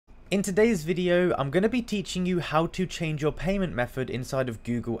In today's video, I'm going to be teaching you how to change your payment method inside of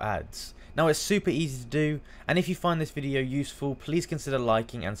Google Ads. Now it's super easy to do, and if you find this video useful, please consider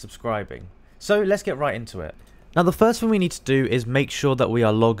liking and subscribing. So let's get right into it. Now the first thing we need to do is make sure that we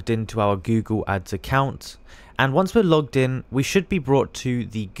are logged into our Google Ads account. And once we're logged in, we should be brought to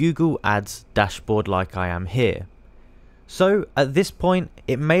the Google Ads dashboard like I am here. So at this point,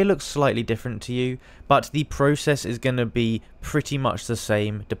 it may look slightly different to you, but the process is going to be pretty much the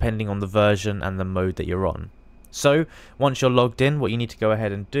same depending on the version and the mode that you're on. So once you're logged in, what you need to go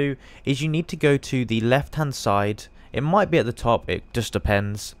ahead and do is you need to go to the left hand side. It might be at the top, it just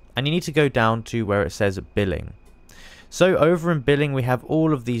depends. And you need to go down to where it says billing. So over in billing, we have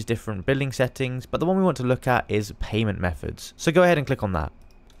all of these different billing settings, but the one we want to look at is payment methods. So go ahead and click on that.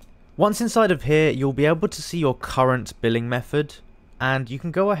 Once inside of here, you'll be able to see your current billing method, and you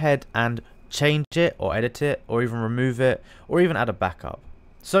can go ahead and change it or edit it or even remove it or even add a backup.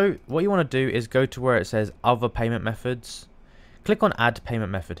 So what you want to do is go to where it says other payment methods, click on add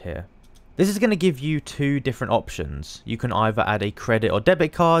payment method here. This is going to give you two different options. You can either add a credit or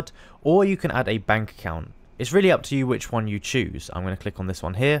debit card, or you can add a bank account. It's really up to you which one you choose. I'm going to click on this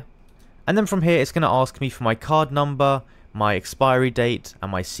one here, and then from here it's going to ask me for my card number, my expiry date and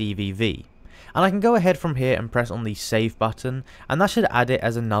my CVV, and I can go ahead from here and press on the save button, and that should add it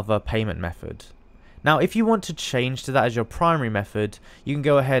as another payment method. Now if you want to change to that as your primary method, you can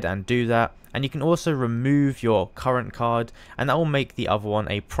go ahead and do that, and you can also remove your current card, and that will make the other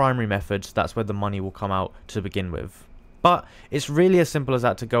one a primary method, so that's where the money will come out to begin with. But it's really as simple as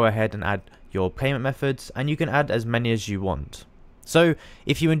that to go ahead and add your payment methods, and you can add as many as you want. So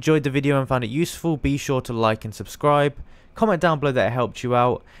if you enjoyed the video and found it useful, be sure to like and subscribe. Comment down below that it helped you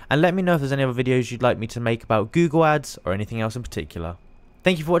out, and let me know if there's any other videos you'd like me to make about Google Ads or anything else in particular.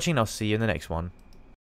 Thank you for watching, and I'll see you in the next one.